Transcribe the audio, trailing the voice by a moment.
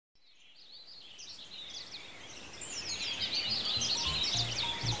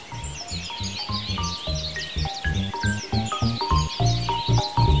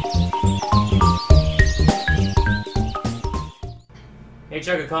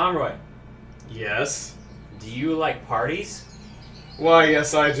Chugga Conroy, Yes. do you like parties? Why,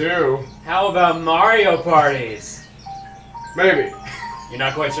 yes I do. How about Mario parties? Maybe. You're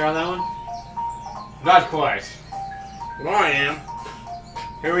not quite sure on that one? Not quite. Well, I am.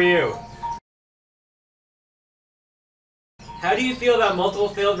 Who are you? How do you feel about multiple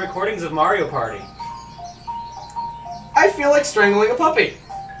failed recordings of Mario Party? I feel like strangling a puppy.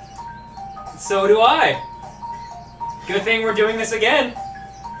 So do I. Good thing we're doing this again.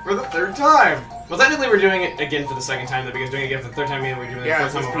 For the third time. Well, technically we're doing it again for the second time, because doing it again for the third time means we're doing it Yeah, the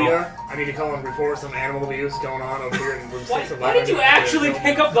this fourth is time. PETA. I need to call and report some animal abuse going on over here in room 611. Why did you actually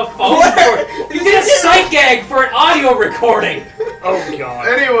pick up the phone for it? You did a sight gag for an audio recording! Oh, God.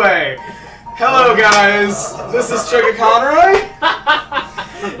 Anyway, hello guys. This is Chugga Conroy.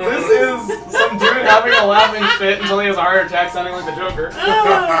 This is some dude having a laughing fit until he has a heart attack sounding like the Joker.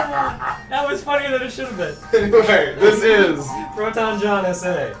 That was funnier than it should have been. Anyway, this is Proton John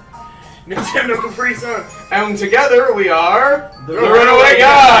SA. Nintendo Capri Sun. And together we are The Runaway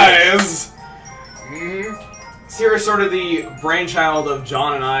Guys! Mm-hmm. So here is sort of the brainchild of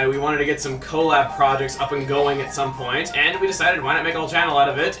John and I. We wanted to get some collab projects up and going at some point, and we decided why not make a whole channel out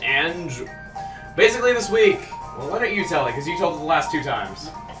of it, and basically this week, well, why don't you tell it, because you told it the last 2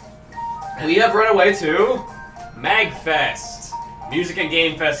 times. We have run away to MagFest, music and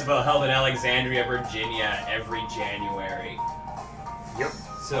game festival held in Alexandria, Virginia every January. Yep.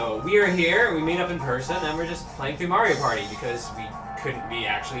 So we are here, we meet up in person, and we're just playing through Mario Party because we couldn't be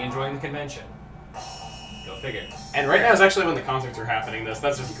actually enjoying the convention. Go figure. And right now is actually when the concerts are happening, that's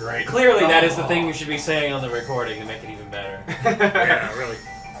just great. Clearly that is the thing you should be saying on the recording to make it even better. Yeah, really.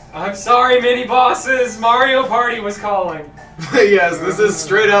 I'm sorry, mini bosses, Mario Party was calling. Yes, this is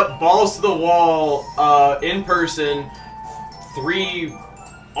straight up balls to the wall, in person, 3,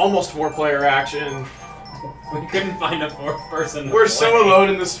 almost 4-player action. We couldn't find a 4th person. We're so alone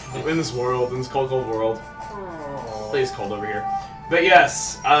in this world, in this cold world. Please, cold over here. But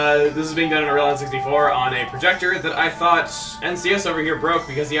yes, this is being done in a real N64 on a projector that I thought NCS over here broke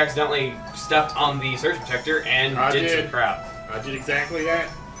because he accidentally stepped on the surge protector and did some crap. I did exactly that.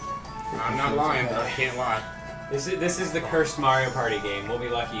 I'm not lying. I can't lie. This is the cursed Mario Party game. We'll be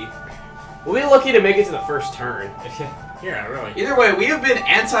lucky. We'll be lucky to make it to the first turn. Yeah, really. Either way, we have been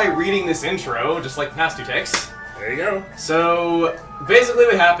anti-reading this intro, just like the past 2 takes. There you go. So, basically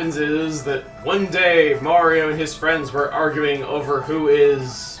what happens is that one day Mario and his friends were arguing over who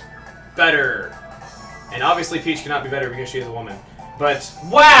is better. And obviously Peach cannot be better because she is a woman. But...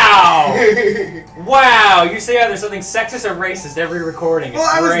 Wow! Wow! You say either something sexist or racist every recording. It's well,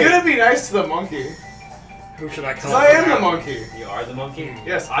 I was great. gonna be nice to the monkey. Who should I call? Because I am the monkey. You are the monkey?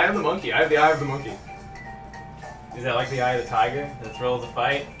 Yes, I am the monkey. I have the eye of the monkey. Is that like the eye of the tiger? The thrill of the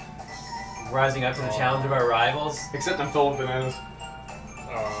fight? Rising up to the challenge of our rivals? Except I'm full of bananas.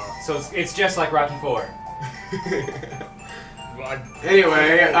 So it's just like Rocky IV.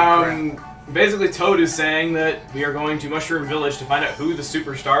 Anyway, basically Toad is saying that we are going to Mushroom Village to find out who the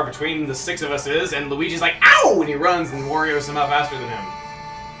superstar between the 6 of us is, and Luigi's like, ow! When he runs, and Wario is somehow faster than him.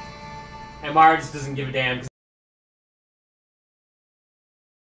 And Mario just doesn't give a damn.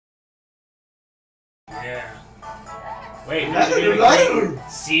 Yeah. Wait,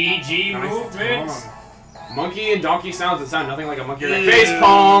 CG movements? Monkey and donkey sounds that sound nothing like a monkey. Face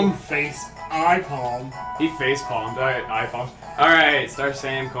palm! Eye palm. He face palmed. Eye palmed. Alright, Star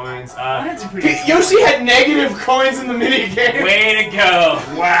Sam coins. That's pretty Yoshi had negative coins in the minigame! Way to go!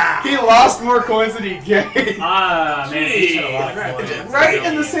 Wow. He lost more coins than he gained. Ah, man, he showed a lot of coins. Right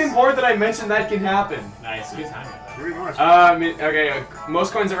in the same board that I mentioned that can happen. Nice, good timing. Pretty much. Okay,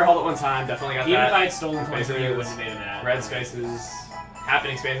 most coins ever held at one time, definitely got Even that. if I had stolen coins from you, it wouldn't have made a mad. Red spaces,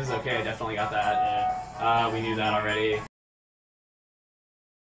 happening spaces, okay, definitely got that. We knew that already.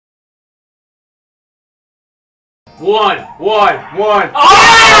 1, 1, 1.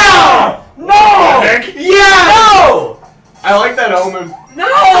 Oh! No! Yeah! No! I like that omen. No!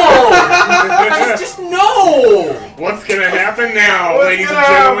 just no! What's gonna happen now, What's ladies and gonna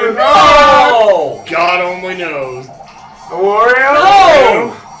gentlemen? happen? No! God only knows. Wario?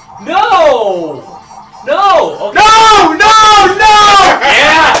 No! No! No! Okay. No! No! No!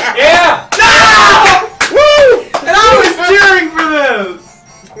 Yeah! Yeah! No! Woo! And I was cheering for this!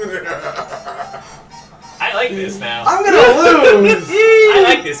 I like this now. I'm gonna lose! I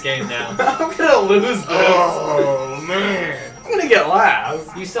like this game now. I'm gonna lose this. Oh, man. I'm gonna get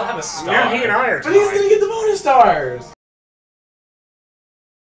last. You still have a star. Now he and I are But he's tied. gonna get the bonus stars!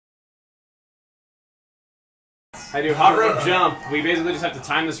 I do hot rope jump. We basically just have to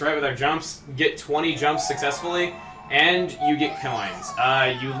time this right with our jumps, get 20 jumps successfully, and you get coins.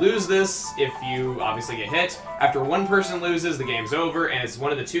 You lose this if you obviously get hit. After one person loses, the game's over, and it's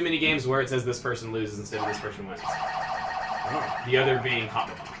one of the 2 mini games where it says this person loses instead of this person wins. The other being Hot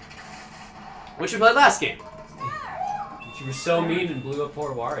Bomb, which we played last game. You were so mean and blew up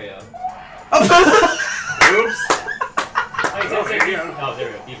poor Wario. Oops. Oh, there we go.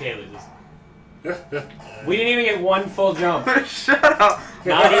 DK loses. We didn't even get one full jump. Shut up.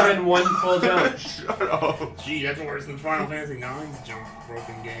 Not even one full jump. Shut up. Gee, that's worse than Final Fantasy IX's jump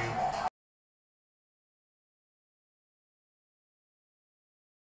broken game.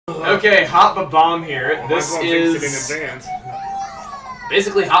 Okay, Hot Bomb here. This is in advance.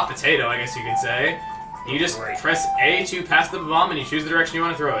 basically hot potato, I guess you could say. You just press A to pass the bomb, and you choose the direction you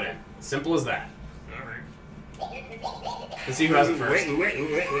want to throw it in. Simple as that. Let's see who has it first. Man,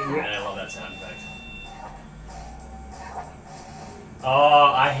 I love that sound effect.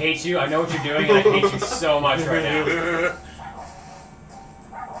 Oh, I hate you. I know what you're doing, and I hate you so much right now.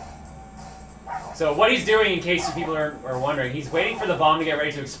 So what he's doing, in case people are wondering, he's waiting for the bomb to get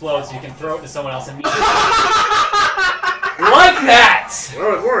ready to explode so you can throw it to someone else immediately. Like that!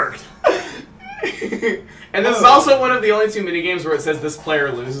 Well, it worked. And this is also one of the only 2 minigames where it says this player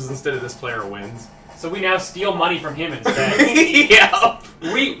loses instead of this player wins. So we now steal money from him instead. Yep.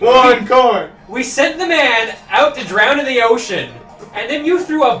 One coin. We sent the man out to drown in the ocean, and then you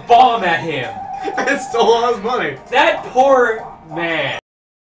threw a bomb at him. And stole all his money. That poor man.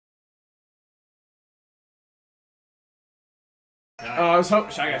 I was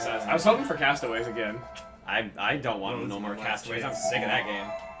hoping for Castaways again. I don't want no more Castaways. I'm sick of that game.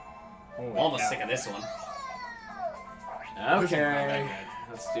 Holy Almost cow. sick of this one. Okay,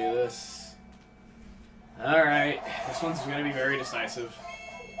 let's do this. Alright, this one's gonna be very decisive.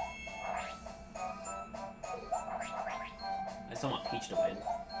 I just don't want Peach to win.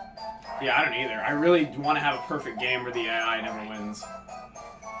 Yeah, I don't either. I really want to have a perfect game where the AI never wins.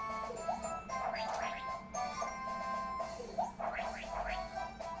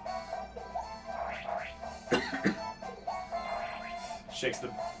 Shakes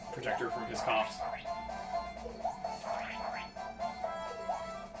the projector from his coughs.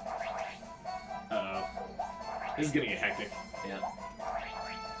 Uh-oh. This is gonna get hectic. Yeah.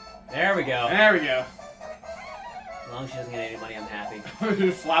 There we go. There we go. As long as she doesn't get any money, I'm happy.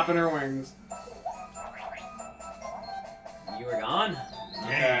 Flapping her wings. You were gone?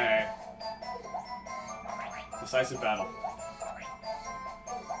 Okay. Decisive battle.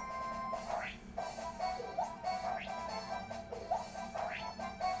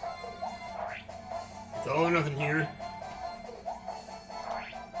 It's all or nothing here.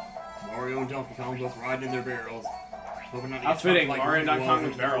 Mario and Donkey Kong both riding in their barrels. Hoping not to How get fitting, chopped like Mario and Ruby Donkey Kong was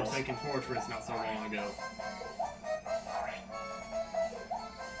with in the barrels. Forsaken Fortress not so long ago.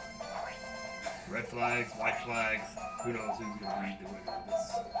 Red flags, white flags. Who knows who's going to be the winner of this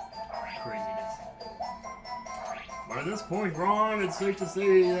craziness. But at this point, Ron, it's safe to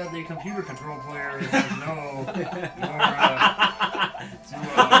say that the computer control player has no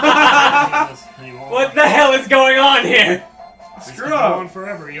anymore. What the hell is going on here? Screw up! On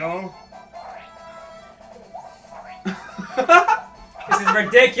forever, y'all. This is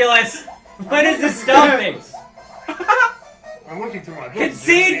ridiculous. When is this stopping? I'm looking through my books.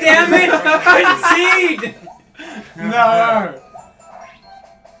 Concede, damn it! Concede! No!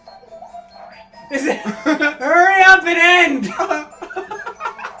 Hurry up and end!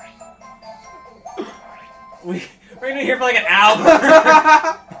 We're gonna be here for like an hour.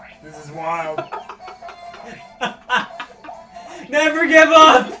 This is wild. Never give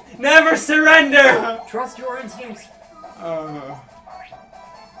up! Never surrender! Trust your instincts.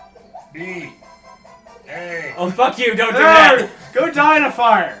 B. A. Oh, fuck you, don't do that! Go die in a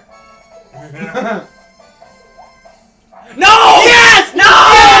fire! No! Yes!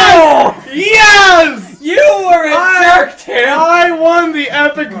 No! Yes! You were a jerk, Tim! I won the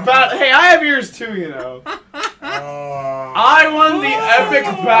epic battle. Hey, I have yours too, you know. I won the epic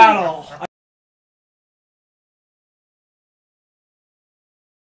battle.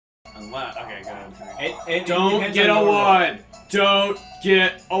 Unless, okay, go ahead. Don't get a 1. Don't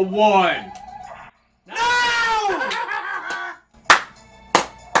get a 1. No!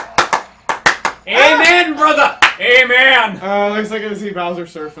 Amen, brother! Amen! Looks like I see Bowser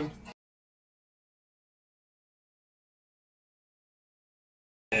surfing.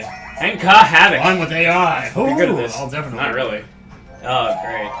 And Havoc. On with AI. You're good at this. I'll definitely. Not really. Oh,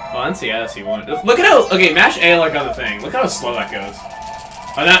 great. Oh, NCS you want. Look at how. Okay, mash A like on the thing. Look how slow that goes.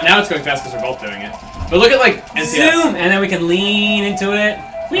 Oh, now it's going fast because we're both doing it. But look at like NCS. Zoom! And then we can lean into it.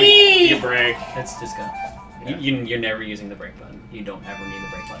 Whee! You brake. Let's just go. Yeah. You're never using the brake button. You don't ever need the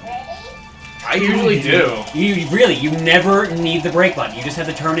brake button. I usually do. You never need the brake button. You just have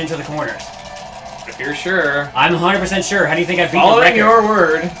to turn into the corners. If you're sure. I'm 100% sure. How do you think I beat the Following record? your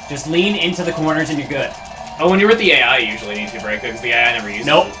word. Just lean into the corners and you're good. Oh, when you're with the AI, you usually need to brake because the AI never uses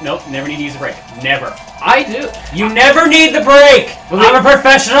it. Nope, never need to use the brake. Never. I do. You never need the brake! Well, I'm a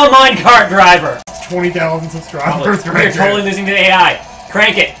professional minecart driver! 20,000 subscribers. You're totally losing to the AI.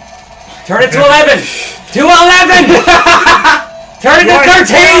 Crank it. Turn it to 11! To 11! Turn it to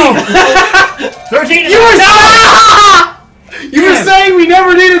 13! 13! You were saying we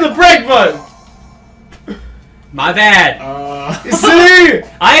never needed the brake button! My bad. See?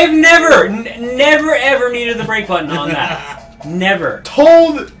 I have never ever needed the brake button on that. Never.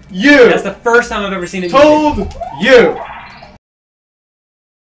 Told you! That's the first time I've ever seen it. Told you!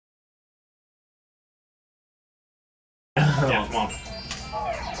 Yeah, come on.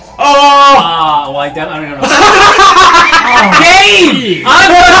 Oh! Well, I don't know. Game!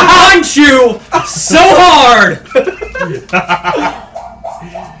 I'm gonna punch you so hard!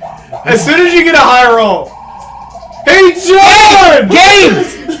 As soon as you get a high roll. Hey, John!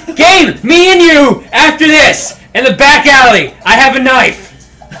 Game! Me and you, after this, in the back alley, I have a knife!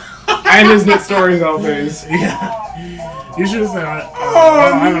 And his next stories all days. Yeah. You should have said it. Oh,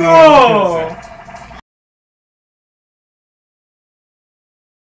 I don't know no! what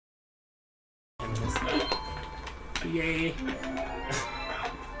Yay.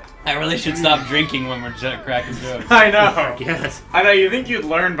 I really should stop drinking when we're cracking jokes. I know. Yes. I know, you think you'd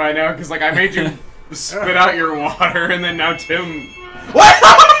learn by now, because, like, I made you spit out your water, and then now Tim... What?!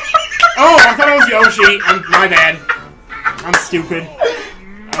 Oh, I thought it was Yoshi. My bad. I'm stupid.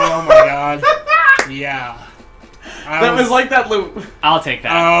 Oh my god. Yeah. That was like that I'll take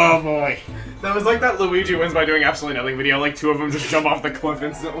that. Oh boy. That was like that Luigi wins by doing absolutely nothing video, like two of them just jump off the cliff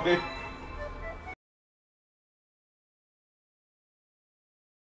instantly.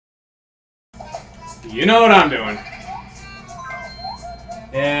 You know what I'm doing.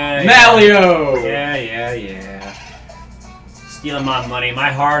 Yeah. Malio! Yeah. Stealing my money,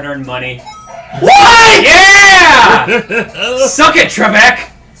 my hard-earned money. What?! Yeah! Suck it, Trebek!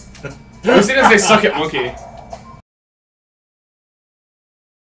 I was gonna say suck it, monkey.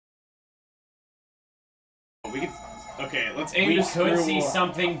 We could... Okay, let's aim to screw... We could see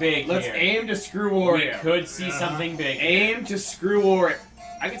something big Let's here. aim to screw Wario. We could see something big here. Aim to screw Wario.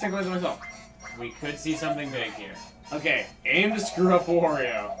 I can take one myself. We could see something big here. Okay, aim to screw up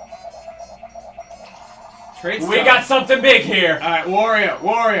Wario. Trade We got something big here. Alright,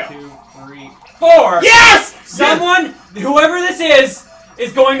 Wario. 2, 3, 4. Yes! Someone, whoever this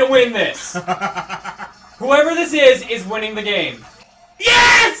is going to win this. Whoever this is winning the game.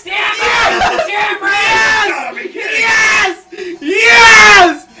 Yes! Damn it! Yes!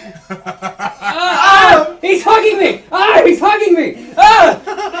 Yes! He's hugging me! He's hugging me!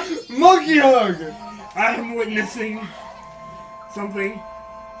 Monkey hug! I'm witnessing something.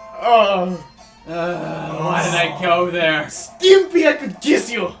 Why did I go there? Stimpy, I could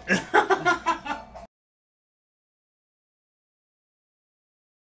kiss you!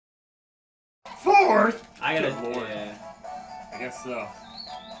 Fourth? I gotta... Good lord. Yeah. I guess so.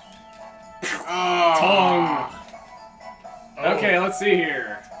 Tongue! Okay, let's see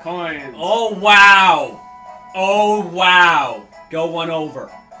here. Coins. Oh, wow! Oh, wow! Go one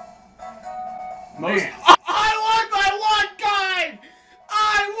over. Most... I won by one coin!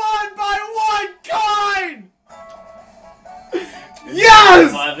 I won by one coin!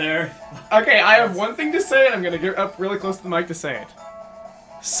 Yes! Mother. Okay, I have one thing to say, and I'm gonna get up really close to the mic to say it.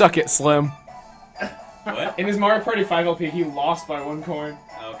 Suck it, Slim. What? In his Mario Party 5 LP, he lost by one coin.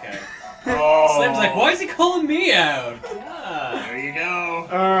 Okay. Oh. Slim's like, why is he calling me out? Yeah. There you go.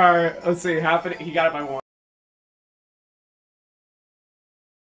 Alright, let's see. He got it by one.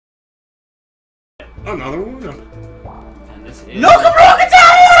 Another one. And this is... Bloku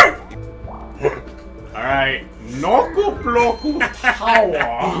Tower! Alright. Noku Bloku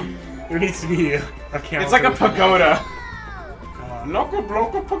Tower. There needs to be a counter. It's like a pagoda. Noku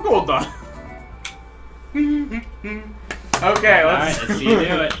Bloku Pagoda. Okay, Alright, let's see you do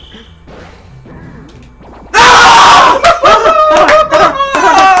it.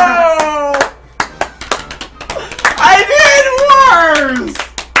 I did worse!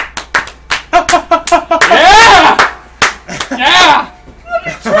 Yeah! Yeah!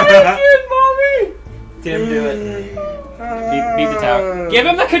 Good, mommy! Tim, do it. Beat the tower. Give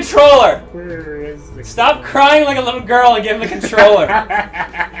him the controller! Where is the... Stop crying like a little girl and give him the controller.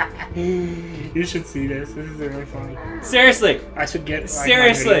 You should see this. This is really funny. Seriously. I should get like,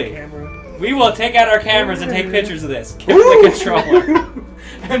 Seriously. my video camera. We will take out our cameras and take pictures of this. Give him the controller.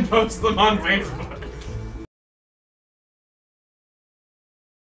 And post them on Facebook.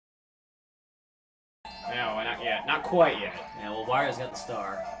 quite yet. Yeah, well, Wario's got the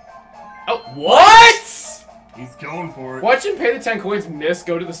star. Oh, What? He's going for it. watch him pay the 10 coins, miss,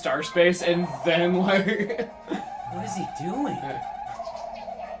 go to the star space, and then like. What is he doing?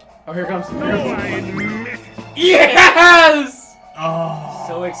 Oh, here comes. Oh, Yes! oh.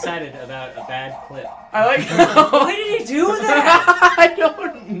 So excited about a bad clip. I like. Why did he do that? I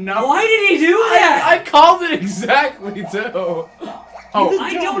don't know. Why did he do that? I called it exactly too. Oh,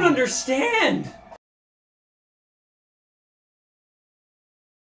 I don't understand.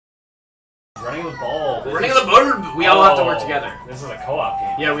 Running the ball. Running the bulb! We all have to work together. This is a co-op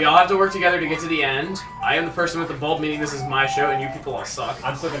game. Yeah, we all have to work together to get to the end. I am the person with the bulb, meaning this is my show, and you people all suck.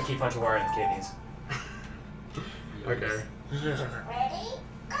 I'm still gonna keep punching Wario in the kidneys. Okay.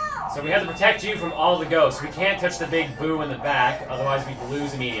 So we have to protect you from all the ghosts. We can't touch the big boo in the back, otherwise we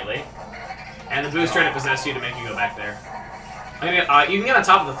lose immediately. And the boo's trying to possess you to make you go back there. I mean, you can get on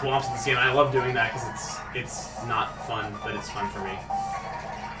top of the thwomps in this game, and I love doing that because it's not fun, but it's fun for me.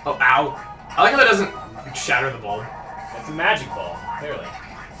 Oh, ow. I like how that doesn't shatter the bulb. It's a magic ball, clearly.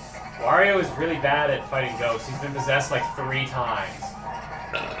 Wario is really bad at fighting ghosts. He's been possessed like 3 times.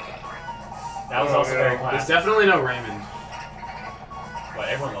 That was also very There's classic. definitely no Raymond. But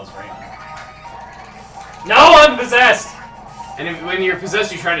everyone loves Raymond. No, I'm possessed! And when you're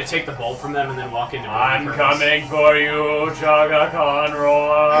possessed, you try to take the bulb from them and then walk into I'm coming for you, Chaga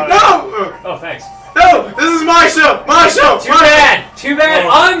Conroy. No! Oh, thanks. No! This is my show! My show! Too bad! Too bad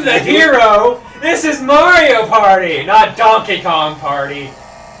I'm the hero! This is Mario Party, not Donkey Kong Party.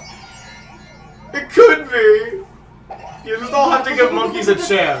 It could be! You just all have to give monkeys a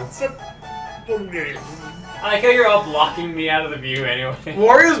chance. I like how you're all blocking me out of the view anyway.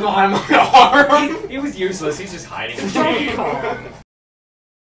 Wario's behind my arm! He was useless, he's just hiding.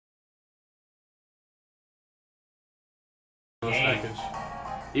 Package.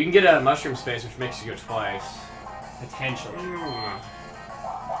 You can get a mushroom space, which makes you go twice. Potentially.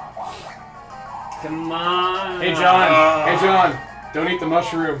 Come on. Hey John! Hey John! Don't eat the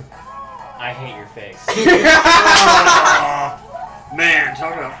mushroom. I hate your face. Man,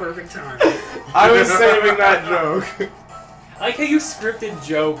 talk about perfect time. I was saving that joke. I like how you scripted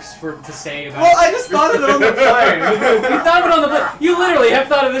jokes to say about. Well, I just thought of it on the plane. You thought of it on the plane. You literally have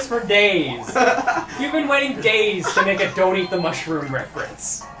thought of this for days. You've been waiting days to make a "Don't eat the mushroom"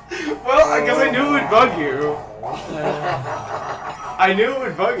 reference. Well, because I knew it would bug you. I knew it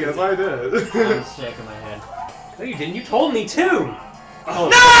would bug you. That's why I did. I'm shaking my head. No, you didn't. You told me too. Oh.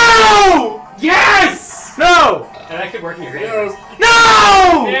 No! Yes! No! And that could work in your favor.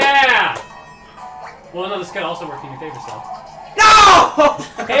 No! Yeah! Well, no, this could also work in your favor, so. No!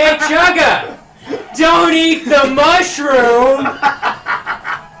 Hey, Chugga! Don't eat the mushroom!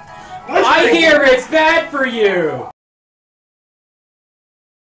 I hear it's bad for you!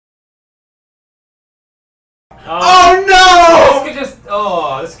 Oh no! This could just.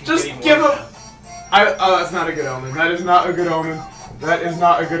 Oh, this could Just get even give worse. him. Oh, that's not a good omen. That is not a good omen. That is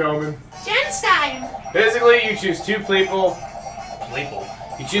not a good omen. Genstein! Basically, you choose 2 people.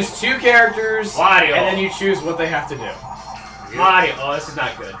 You choose 2 characters, Wario. and then you choose what they have to do. Mario. Oh, this is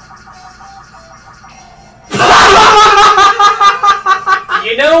not good.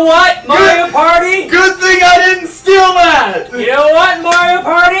 You know what, Mario Party? Good thing I didn't steal that! You know what, Mario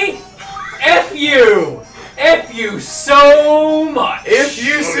Party? F you! F you so much! If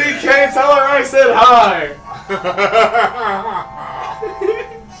you see Kay, tell her I said hi!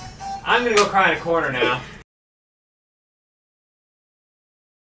 I'm gonna go cry in a corner now.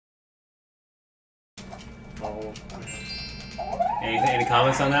 Any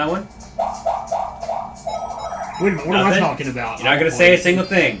comments on that one? Wait, what am I talking about? You're not gonna say a single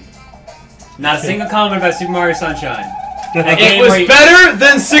thing. Not a single comment about Super Mario Sunshine. It was better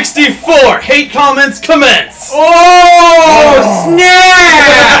than 64! Hate comments commence! Oh,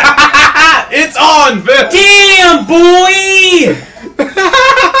 snap! It's on, bitch! Damn, boy!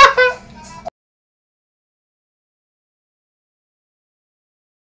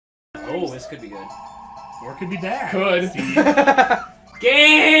 Oh, this could be good. Or it could be bad. Could.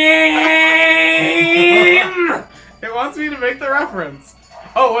 Game! It wants me to make the reference.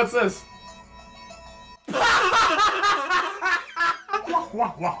 Oh, what's this?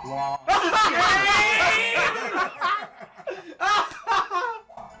 Wah, wah, wah.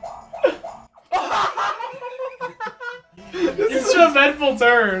 This is an eventful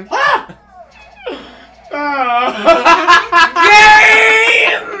turn. Game!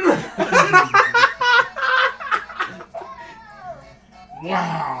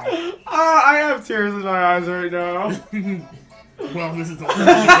 Wow. I have tears in my eyes right now. Well, this is the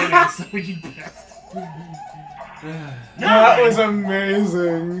beginning, so you best. That was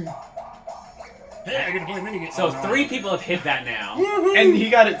amazing. Hey, I get to play minigame. So 3 people have hit that now. And he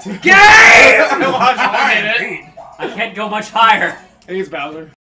got it too. Game! I watched him hit it. Hey, I can't go much higher. I think it's Bowser.